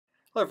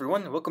Hello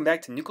everyone, welcome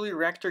back to Nuclear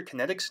Reactor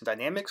Kinetics and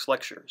Dynamics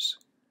lectures.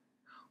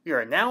 We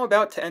are now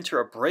about to enter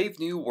a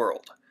brave new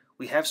world.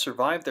 We have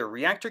survived the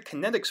reactor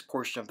kinetics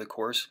portion of the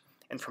course,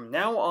 and from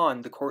now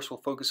on the course will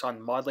focus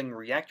on modeling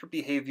reactor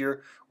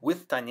behavior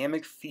with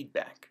dynamic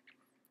feedback.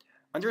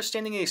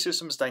 Understanding a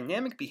system's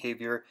dynamic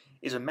behavior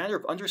is a matter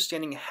of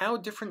understanding how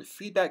different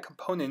feedback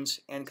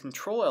components and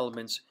control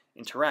elements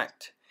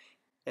interact,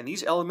 and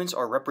these elements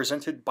are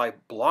represented by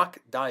block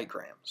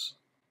diagrams.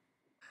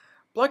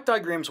 Block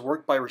diagrams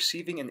work by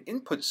receiving an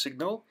input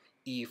signal,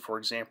 E for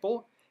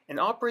example, and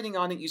operating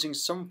on it using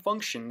some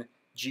function,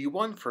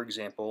 g1 for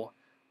example,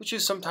 which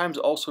is sometimes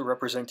also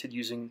represented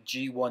using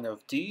g1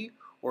 of d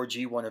or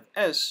g1 of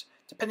s,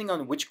 depending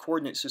on which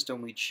coordinate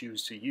system we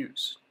choose to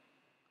use.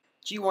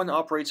 g1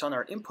 operates on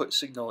our input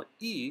signal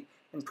E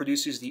and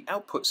produces the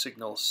output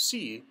signal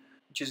C,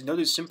 which is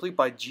noted simply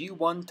by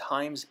g1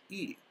 times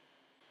E.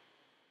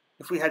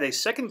 If we had a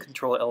second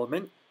control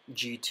element,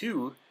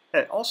 g2,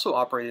 that also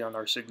operated on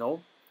our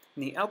signal,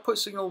 and the output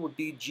signal would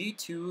be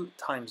g2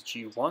 times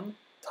g1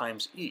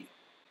 times E.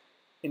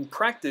 In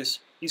practice,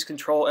 these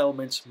control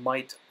elements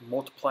might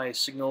multiply a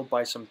signal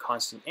by some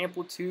constant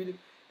amplitude,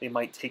 they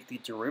might take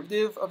the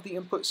derivative of the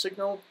input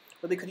signal,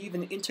 or they could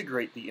even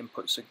integrate the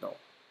input signal.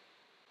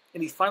 In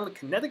the final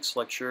kinetics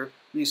lecture,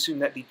 we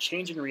assumed that the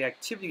change in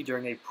reactivity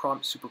during a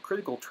prompt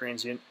supercritical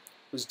transient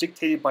was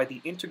dictated by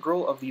the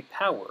integral of the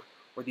power,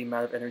 or the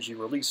amount of energy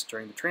released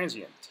during the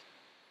transient.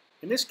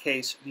 In this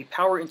case, the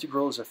power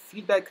integral is a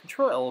feedback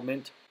control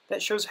element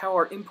that shows how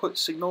our input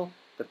signal,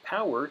 the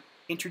power,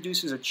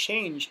 introduces a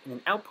change in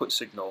an output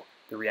signal,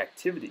 the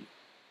reactivity.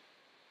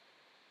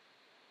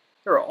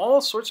 There are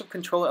all sorts of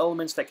control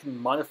elements that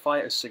can modify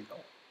a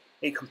signal.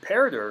 A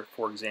comparator,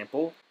 for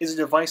example, is a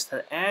device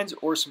that adds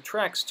or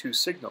subtracts two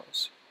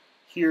signals.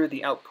 Here,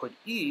 the output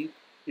E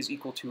is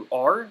equal to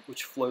R,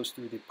 which flows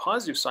through the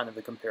positive sign of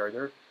the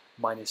comparator,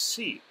 minus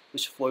C,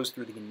 which flows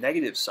through the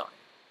negative sign.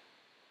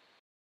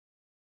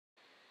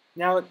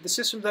 Now, the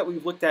systems that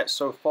we've looked at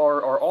so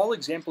far are all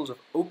examples of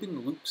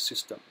open-loop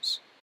systems.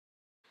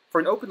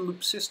 For an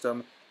open-loop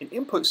system, an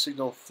input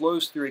signal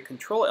flows through a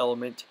control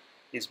element,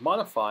 is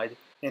modified,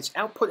 and its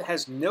output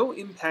has no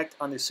impact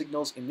on the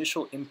signal's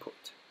initial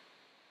input.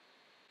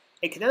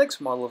 A kinetics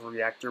model of a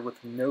reactor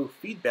with no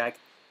feedback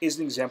is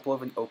an example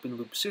of an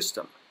open-loop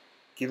system.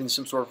 Given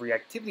some sort of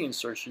reactivity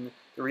insertion,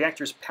 the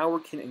reactor's power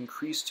can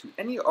increase to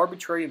any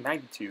arbitrary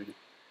magnitude,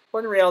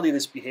 but in reality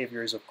this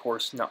behavior is of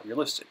course not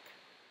realistic.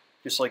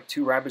 Just like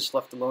two rabbits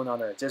left alone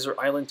on a desert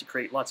island to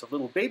create lots of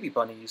little baby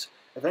bunnies,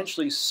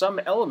 eventually some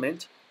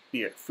element,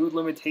 be it food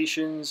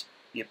limitations,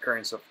 the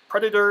appearance of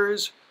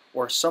predators,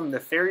 or some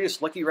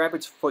nefarious Lucky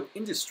Rabbit's Foot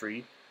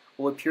industry,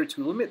 will appear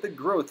to limit the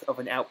growth of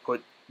an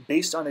output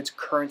based on its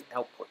current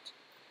output.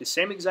 The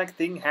same exact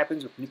thing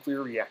happens with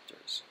nuclear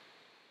reactors.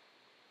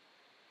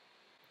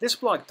 This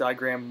block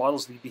diagram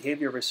models the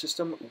behavior of a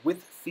system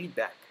with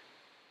feedback.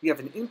 We have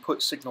an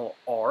input signal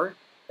R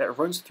that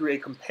runs through a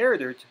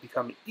comparator to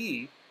become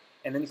E,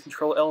 and then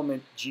control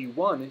element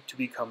G1 to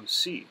become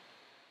C.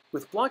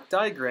 With block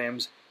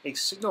diagrams, a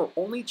signal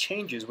only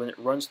changes when it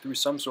runs through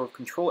some sort of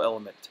control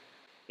element.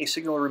 A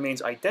signal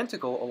remains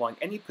identical along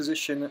any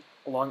position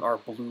along our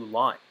blue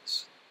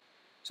lines.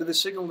 So the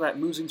signal that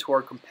moves into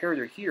our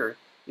comparator here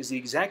is the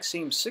exact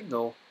same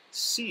signal,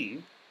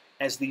 C,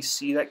 as the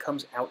C that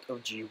comes out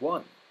of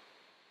G1.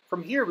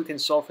 From here we can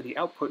solve for the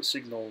output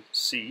signal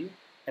C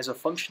as a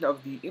function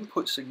of the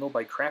input signal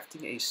by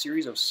crafting a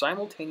series of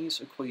simultaneous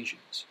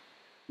equations.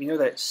 We know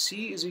that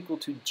C is equal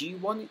to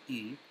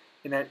G1E,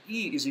 and that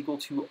E is equal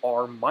to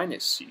R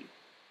minus C.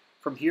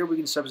 From here we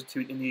can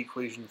substitute in the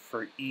equation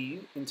for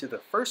E into the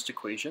first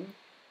equation,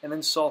 and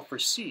then solve for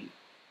C.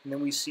 And then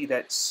we see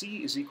that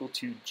C is equal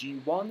to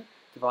G1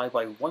 divided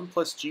by 1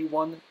 plus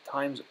G1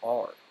 times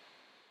R.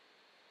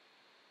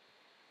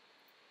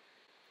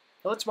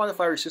 Now let's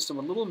modify our system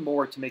a little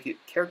more to make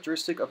it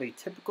characteristic of a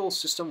typical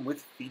system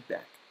with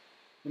feedback.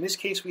 In this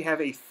case we have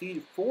a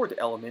feed-forward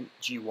element,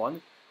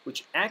 G1,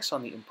 which acts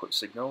on the input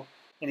signal,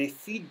 and a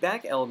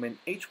feedback element,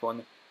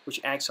 H1,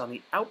 which acts on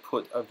the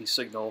output of the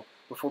signal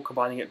before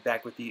combining it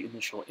back with the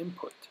initial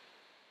input.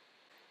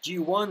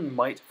 G1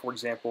 might, for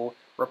example,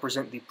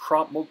 represent the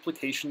prompt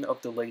multiplication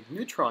of delayed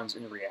neutrons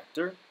in a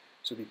reactor,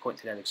 so the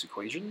point kinetics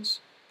equations,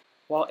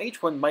 while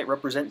H1 might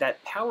represent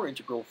that power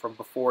integral from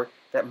before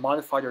that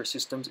modified our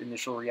system's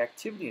initial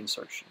reactivity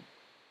insertion.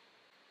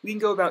 We can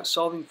go about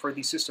solving for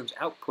the system's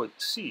output,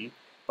 C,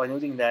 by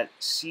noting that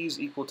C is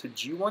equal to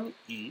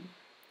G1E,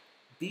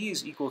 B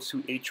is equal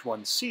to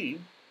H1C,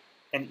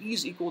 and E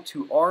is equal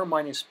to R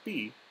minus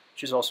B,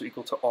 which is also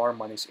equal to R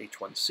minus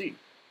H1C.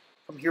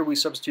 From here we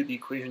substitute the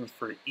equation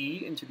for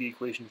E into the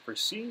equation for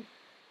C,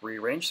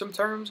 rearrange some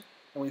terms,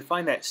 and we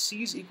find that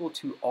C is equal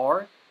to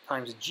R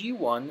times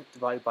G1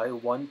 divided by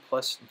 1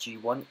 plus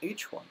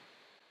G1H1.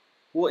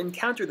 We'll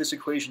encounter this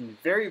equation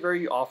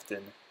very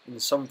often in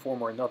some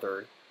form or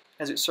another,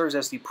 as it serves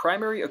as the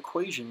primary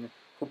equation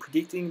for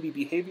predicting the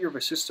behavior of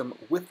a system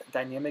with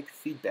dynamic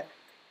feedback.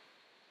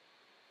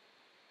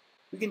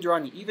 We can draw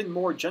an even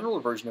more general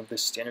version of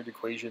this standard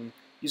equation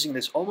using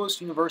this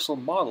almost universal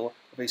model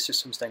of a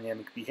system's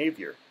dynamic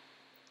behavior.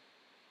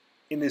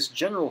 In this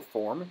general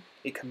form,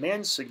 a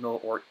command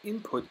signal or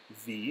input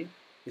V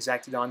is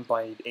acted on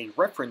by a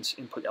reference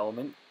input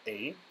element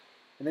A,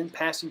 and then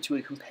passed into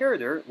a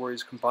comparator where it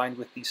is combined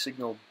with the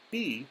signal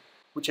B,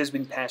 which has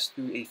been passed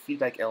through a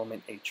feedback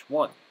element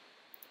H1.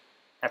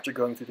 After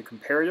going through the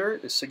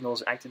comparator, the signal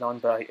is acted on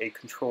by a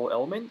control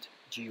element,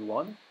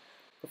 G1,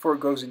 before it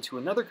goes into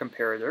another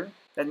comparator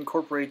that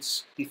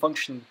incorporates the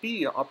function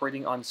B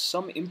operating on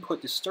some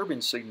input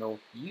disturbance signal,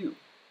 U.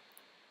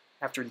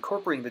 After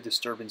incorporating the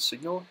disturbance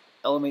signal,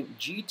 element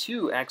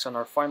G2 acts on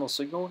our final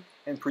signal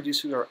and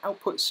produces our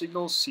output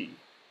signal C.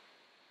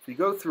 If we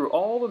go through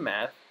all the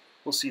math,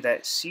 we'll see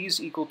that C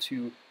is equal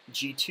to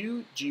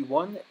G2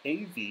 G1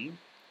 AV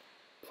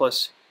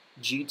plus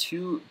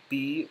G2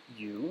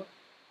 BU,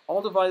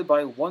 all divided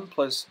by 1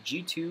 plus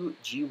G2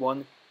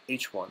 G1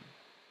 H1.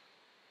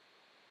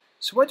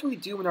 So what do we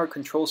do when our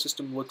control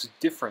system looks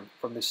different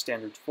from this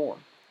standard form?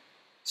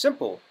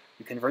 Simple,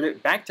 we convert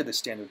it back to the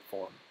standard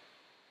form.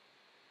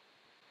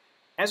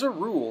 As a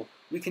rule,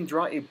 we can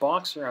draw a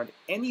box around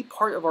any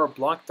part of our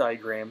block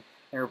diagram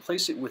and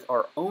replace it with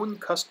our own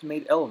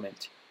custom-made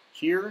element,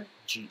 here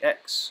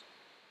Gx.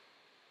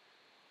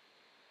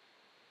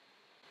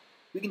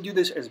 We can do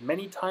this as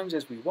many times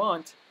as we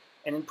want,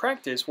 and in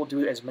practice we'll do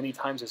it as many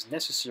times as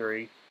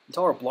necessary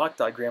until our block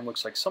diagram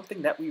looks like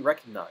something that we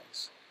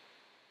recognize.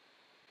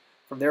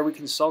 From there we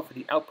can solve for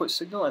the output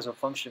signal as a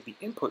function of the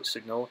input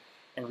signal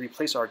and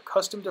replace our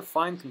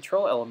custom-defined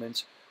control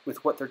elements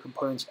with what their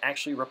components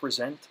actually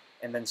represent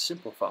and then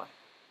simplify.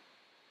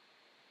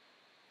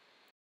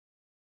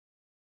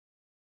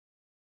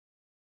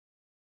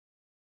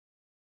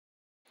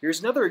 Here's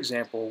another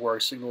example where our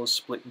signal is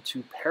split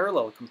into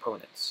parallel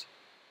components.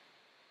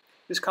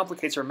 This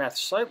complicates our math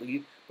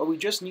slightly, but we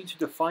just need to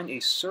define a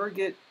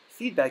surrogate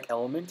feedback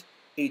element,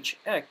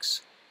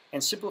 Hx,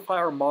 and simplify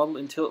our model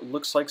until it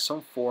looks like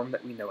some form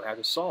that we know how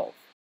to solve.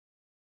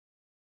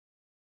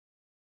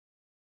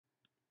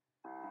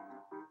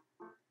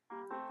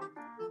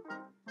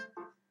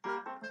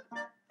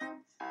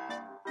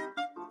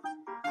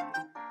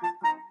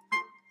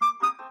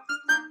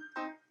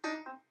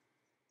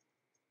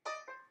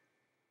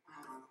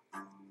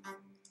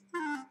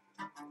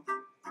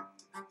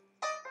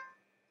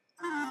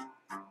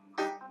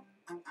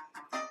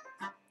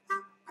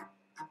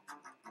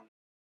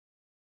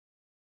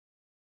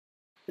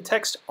 The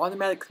text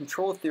Automatic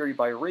Control Theory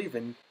by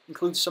Raven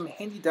includes some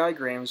handy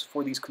diagrams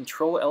for these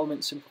control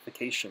element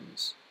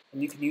simplifications,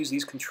 and you can use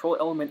these control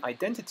element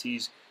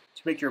identities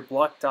to make your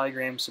block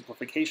diagram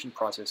simplification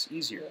process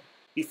easier.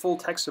 The full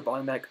text of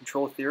Automatic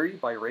Control Theory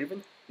by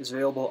Raven is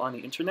available on the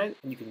internet,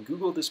 and you can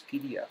Google this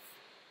PDF.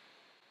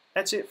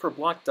 That's it for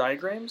block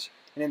diagrams,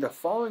 and in the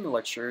following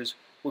lectures,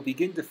 we'll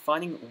begin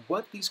defining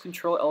what these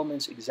control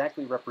elements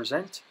exactly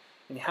represent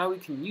and how we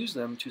can use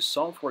them to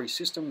solve for a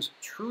system's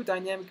true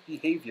dynamic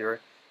behavior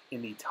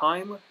in the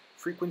time,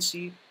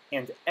 frequency,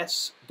 and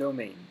S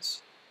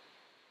domains.